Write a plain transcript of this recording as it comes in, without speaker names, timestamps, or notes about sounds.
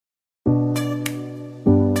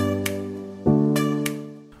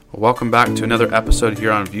welcome back to another episode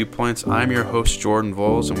here on Viewpoints. I'm your host, Jordan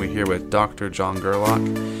Voles, and we're here with Dr. John Gerlach.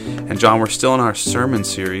 And John, we're still in our sermon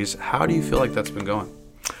series. How do you feel like that's been going?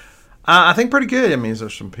 I think pretty good. I mean,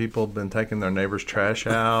 there's some people have been taking their neighbor's trash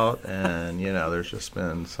out, and there's just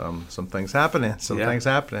been some things happening.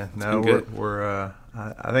 No,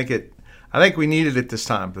 I think we needed it this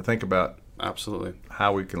time to think about absolutely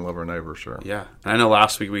how we can love our neighbor. Sure. Yeah, and I know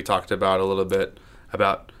last week we talked about a little bit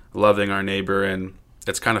about loving our neighbor, and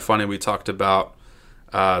it's kind of funny. We talked about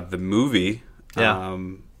the movie. Yeah.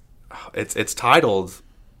 It's titled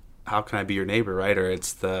 "How Can I Be Your Neighbor?" Right? Or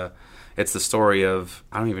it's the story of,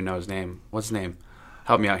 I don't even know his name. What's his name?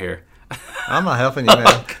 Help me out here. I'm not helping you, man.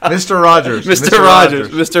 Mr. Rogers.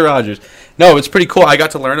 Mr. Rogers. No, it's pretty cool. I got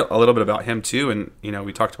to learn a little bit about him too, and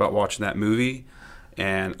we talked about watching that movie,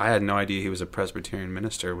 and I had no idea he was a Presbyterian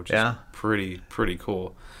minister, which is pretty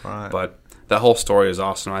cool. Right. But that whole story is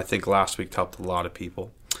awesome. I think last week helped a lot of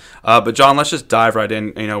people. But John, let's just dive right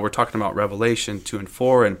in. We're talking about Revelation 2 and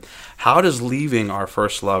 4, and how does leaving our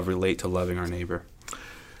first love relate to loving our neighbor?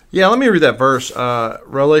 Yeah, let me read that verse.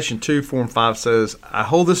 Revelation 2, 4, and 5 says, I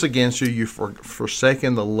hold this against you, you've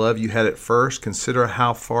forsaken the love you had at first. Consider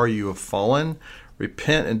how far you have fallen.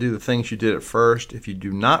 Repent and do the things you did at first. If you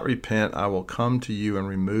do not repent, I will come to you and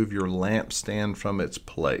remove your lampstand from its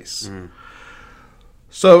place.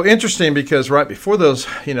 So interesting, because right before those,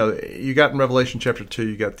 you got in Revelation chapter 2,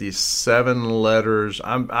 you got these 7 letters.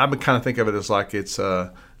 I would kind of think of it as like it's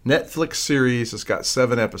a Netflix series. It's got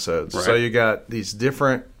 7 episodes. Right. So you got these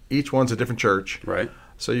different, each one's a different church. Right.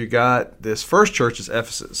 So you got this first church is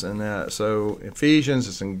Ephesus. And so Ephesians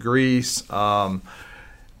is in Greece.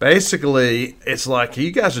 Basically, it's like,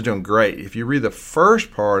 you guys are doing great. If you read the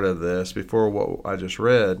first part of this before what I just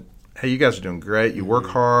read, hey, you guys are doing great. You work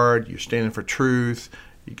hard. You're standing for truth.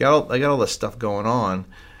 They got all this stuff going on.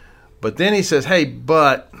 But then he says, hey,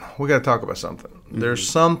 but we got to talk about something. There's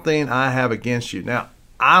something I have against you. Now,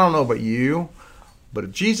 I don't know about you, but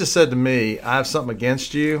if Jesus said to me, I have something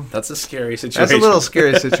against you. That's a scary situation. That's a little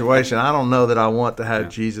scary situation. I don't know that I want to have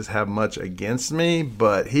Jesus have much against me,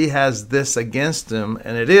 but he has this against him,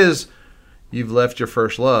 and it is, you've left your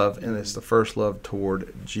first love, and it's the first love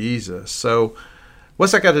toward Jesus. So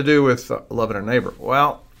what's that got to do with loving our neighbor?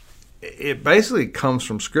 Well, it basically comes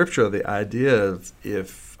from Scripture, the idea of,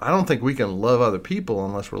 if I don't think we can love other people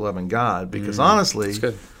unless we're loving God, because honestly,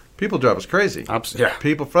 people drive us crazy. Yeah.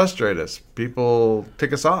 People frustrate us. People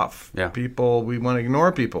tick us off. Yeah. We want to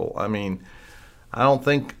ignore people. I mean, I don't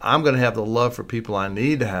think I'm going to have the love for people I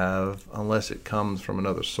need to have unless it comes from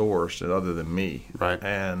another source other than me. Right.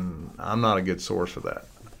 And I'm not a good source for that.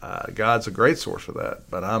 God's a great source for that,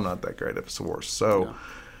 but I'm not that great of a source. So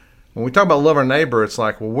when we talk about love our neighbor, it's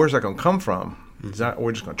like, well, where's that going to come from? Is that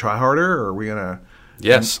we're just going to try harder, or are we going to?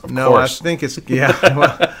 Yes, of no, course. I think it's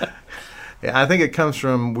Well, I think it comes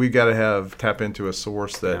from, we got to tap into a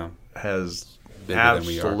source that has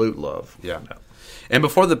absolute love. Yeah. And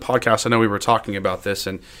before the podcast, I know we were talking about this,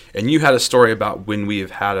 and you had a story about when we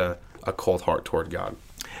have had a cold heart toward God.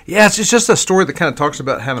 Yeah, it's just a story that kind of talks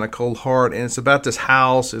about having a cold heart, and it's about this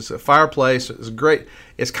house. It's a fireplace. It's great.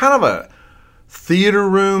 It's kind of a theater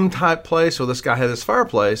room type place. So this guy had this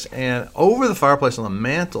fireplace, and over the fireplace on the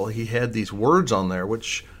mantle, he had these words on there,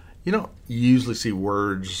 which you don't usually see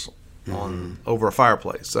words on over a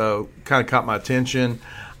fireplace. So kind of caught my attention.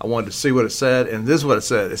 I wanted to see what it said, and this is what it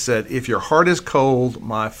said. It said, if your heart is cold,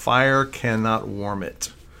 my fire cannot warm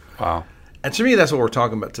it. Wow. And to me, that's what we're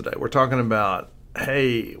talking about today. We're talking about,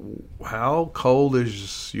 hey, how cold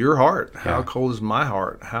is your heart? How cold is my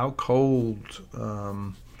heart? How cold,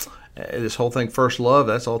 this whole thing, first love,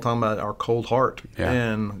 that's all talking about our cold heart. Yeah.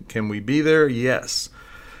 And can we be there? Yes.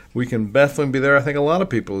 We can definitely be there. I think a lot of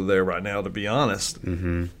people are there right now, to be honest.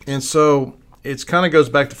 Mm-hmm. And so it kind of goes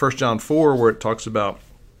back to 1 John 4, where it talks about,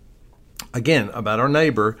 again, about our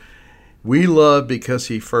neighbor. We love because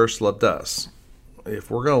he first loved us.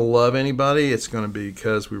 If we're going to love anybody, it's going to be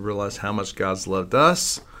because we realize how much God's loved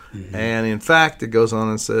us. Mm-hmm. And in fact, it goes on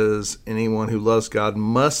and says, anyone who loves God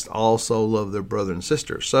must also love their brother and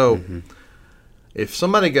sister. So if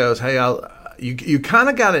somebody goes, hey, you kind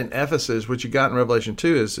of got in Ephesus, what you got in Revelation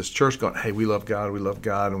 2 is this church going, hey, we love God,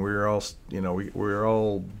 and we're all, we're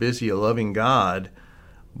all busy loving God,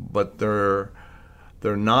 but they're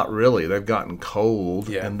not really. They've gotten cold,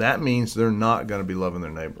 and that means they're not going to be loving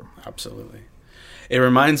their neighbor. Absolutely. It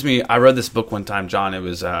reminds me, I read this book one time, John. It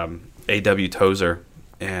was A.W. Tozer,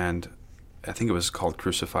 and I think it was called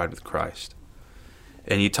Crucified with Christ.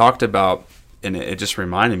 And you talked about, and it just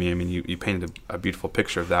reminded me, I mean, you painted a beautiful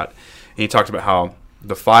picture of that. And you talked about how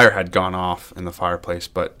the fire had gone off in the fireplace,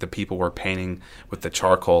 but the people were painting with the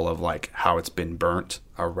charcoal of like how it's been burnt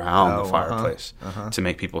around the fireplace to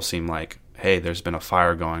make people seem like, hey, there's been a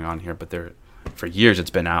fire going on here, but for years it's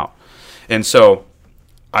been out. And so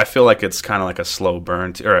I feel like it's kind of like a slow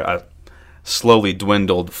burn or a slowly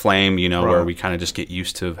dwindled flame, where we kind of just get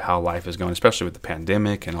used to how life is going, especially with the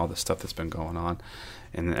pandemic and all the stuff that's been going on.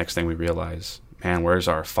 And the next thing we realize, man, where's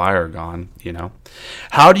our fire gone?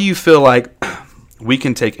 How do you feel like we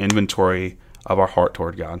can take inventory of our heart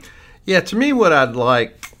toward God? Yeah, to me, what I'd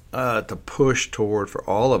like to push toward for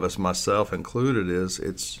all of us, myself included, is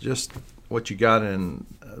it's just what you got in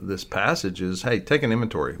this passage is, hey, take an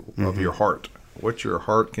inventory of your heart. What's your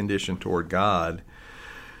heart condition toward God?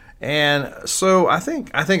 And so I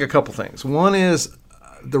think a couple things. One is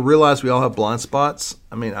to realize we all have blind spots.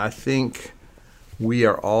 I mean, I think we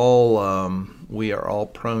are all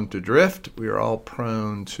prone to drift. We are all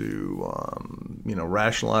prone to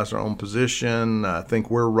rationalize our own position. Think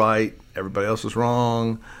we're right, everybody else is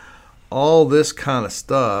wrong. All this kind of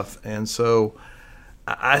stuff. And so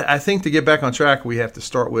I think to get back on track, we have to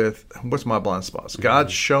start with, what's my blind spots?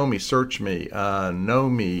 God, show me, search me, know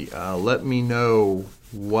me, let me know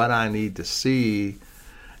what I need to see.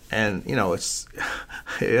 And, it's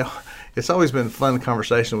always been a fun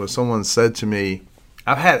conversation when someone said to me,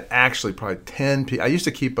 I've had actually probably 10 people. I used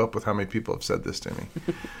to keep up with how many people have said this to me.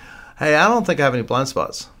 Hey, I don't think I have any blind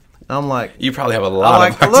spots. And I'm like, you probably have a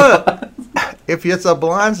lot of blind spots. If it's a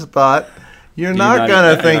blind spot, you're not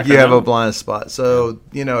going to think you have a blind spot. So,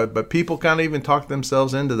 but people kind of even talk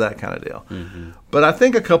themselves into that kind of deal. Mm-hmm. But I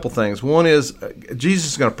think a couple things. One is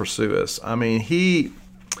Jesus is going to pursue us. I mean, he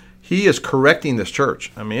is correcting this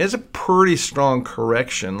church. I mean, it's a pretty strong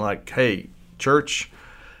correction. Like, hey, church,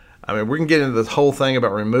 I mean, we can get into this whole thing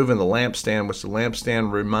about removing the lampstand, which the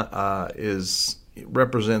lampstand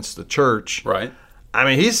represents the church. Right. I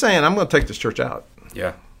mean, he's saying, I'm going to take this church out.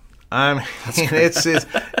 Yeah. I mean,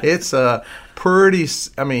 it's a pretty.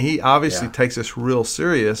 I mean, he obviously takes this real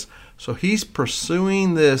serious. So he's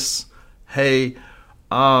pursuing this. Hey,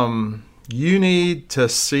 you need to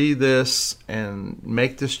see this and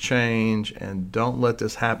make this change, and don't let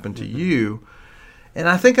this happen to you. And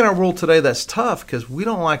I think in our world today, that's tough because we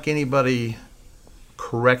don't like anybody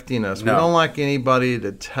correcting us. No. We don't like anybody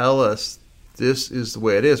to tell us this is the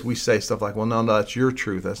way it is. We say stuff like, well, no, that's your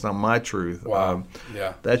truth. That's not my truth. Wow.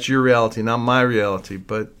 That's your reality, not my reality.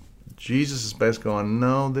 But Jesus is basically going,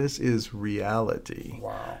 no, this is reality.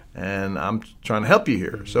 Wow. And I'm trying to help you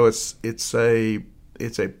here. Mm-hmm. So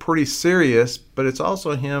it's a pretty serious, but it's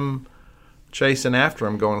also him chasing after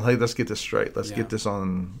him, going, hey, let's get this straight. Let's get this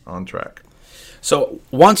on track. So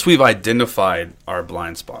once we've identified our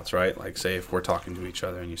blind spots, right? Like, say if we're talking to each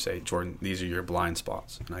other and you say, Jordan, these are your blind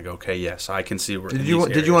spots, and I go, okay, yes, I can see where. Did you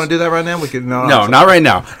want to do that right now? We could no, not right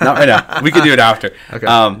now. Not right now. We could do it after.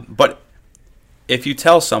 Okay. But if you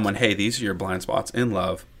tell someone, hey, these are your blind spots in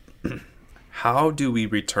love, how do we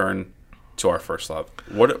return to our first love?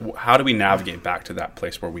 How do we navigate back to that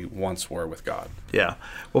place where we once were with God? Yeah.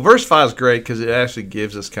 Well, verse 5 is great because it actually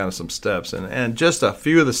gives us kind of some steps. And just a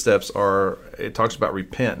few of the steps it talks about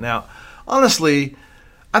repent. Now, honestly,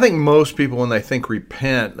 I think most people, when they think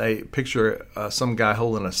repent, they picture some guy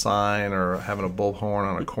holding a sign or having a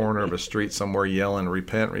bullhorn on a corner of a street somewhere yelling,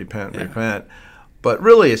 repent, repent, repent. But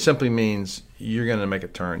really, it simply means you're going to make a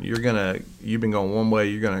turn. You've been going one way,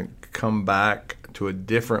 you're going to come back to a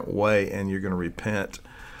different way, and you're going to repent.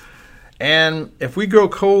 And if we grow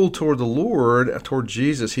cold toward the Lord, toward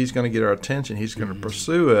Jesus, he's going to get our attention. He's going to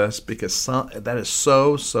pursue us because that is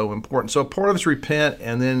so, so important. So part of it's repent,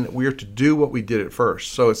 and then we are to do what we did at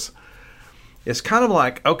first. So it's kind of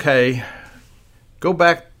like, okay, go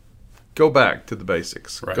back to the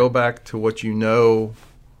basics. Right. Go back to what you know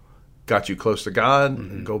got you close to God.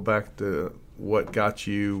 Mm-hmm. Go back to what got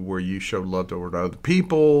you where you showed love toward other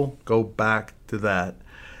people. Go back to that.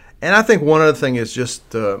 And I think one other thing is just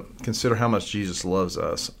to consider how much Jesus loves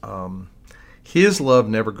us. His love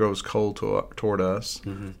never grows cold toward us.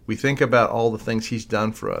 Mm-hmm. We think about all the things he's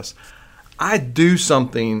done for us. I do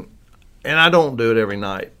something, and I don't do it every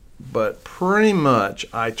night, but pretty much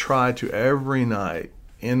I try to every night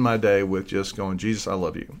in my day with just going, Jesus, I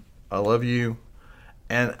love you. I love you.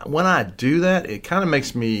 And when I do that, it kind of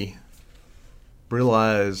makes me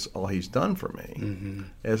realize all he's done for me,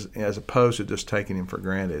 as opposed to just taking him for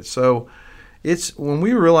granted. So it's when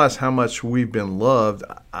we realize how much we've been loved,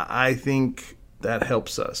 I think that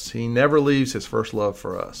helps us. He never leaves his first love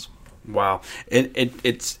for us. Wow. It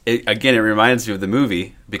again, it reminds me of the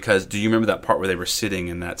movie, because do you remember that part where they were sitting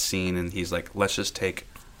in that scene and he's like, let's just take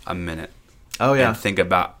a minute and think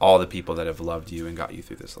about all the people that have loved you and got you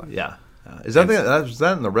through this life. Yeah. Was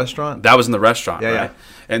that in the restaurant? That was in the restaurant, Yeah, right? yeah.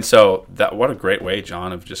 And so what a great way,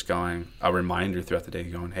 John, of just going, a reminder throughout the day,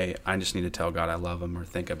 going, hey, I just need to tell God I love him or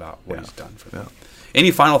think about what he's done for me. Yeah.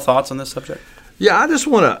 Any final thoughts on this subject? Yeah, I just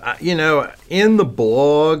want to, in the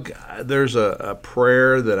blog, there's a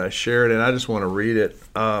prayer that I shared, and I just want to read it.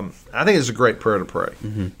 I think it's a great prayer to pray.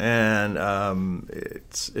 Mm-hmm. And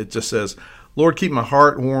it just says, Lord, keep my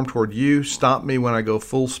heart warm toward you. Stop me when I go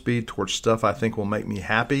full speed towards stuff I think will make me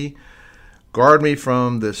happy. Guard me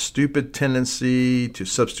from this stupid tendency to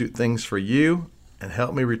substitute things for you, and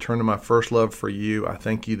help me return to my first love for you. I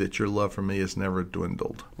thank you that your love for me has never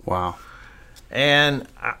dwindled. Wow. And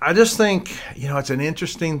I just think, it's an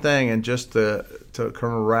interesting thing. And just to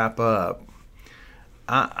kind of wrap up,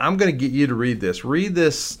 I'm going to get you to read this. Read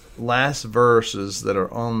this last verses that are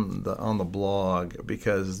on the blog,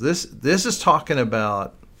 because this is talking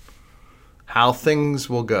about how things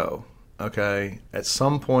will go, okay, at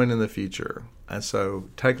some point in the future. And so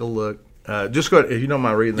take a look. Just go ahead, if you don't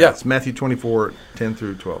mind reading that. Yeah. It's Matthew 24, 10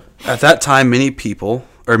 through 12. At that time, many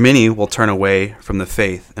will turn away from the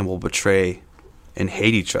faith and will betray and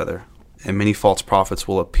hate each other, and many false prophets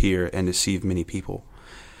will appear and deceive many people.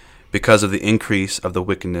 Because of the increase of the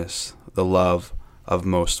wickedness, the love of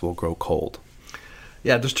most will grow cold.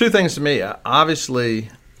 Yeah, there's two things to me. Obviously,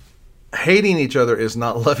 hating each other is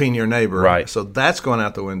not loving your neighbor. Right. So that's going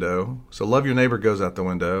out the window. So love your neighbor goes out the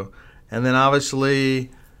window. And then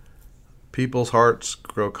obviously, people's hearts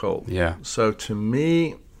grow cold. Yeah. So to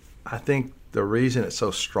me, I think the reason it's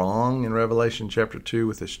so strong in Revelation chapter 2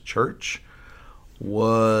 with this church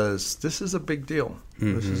was this is a big deal.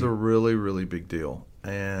 Mm-hmm. This is a really, really big deal.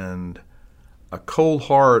 And a cold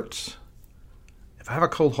heart, if I have a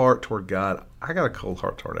cold heart toward God, I got a cold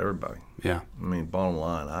heart toward everybody. Yeah. I mean, bottom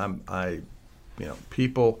line,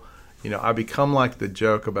 people, I become like the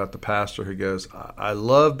joke about the pastor who goes, I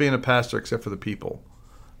love being a pastor except for the people.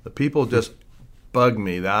 The people just bug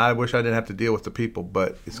me. I wish I didn't have to deal with the people,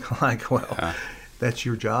 but it's kind of like, that's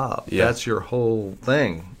your job. Yeah. That's your whole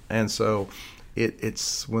thing. And so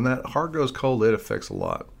it's when that heart goes cold, it affects a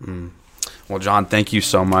lot. Mm. Well, John, thank you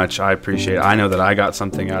so much. I appreciate it. I know that I got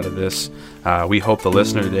something out of this. We hope the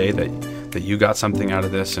listener today that you got something out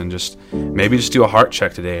of this, and just do a heart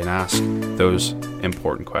check today and ask those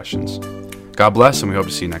important questions. God bless, and we hope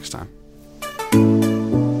to see you next time.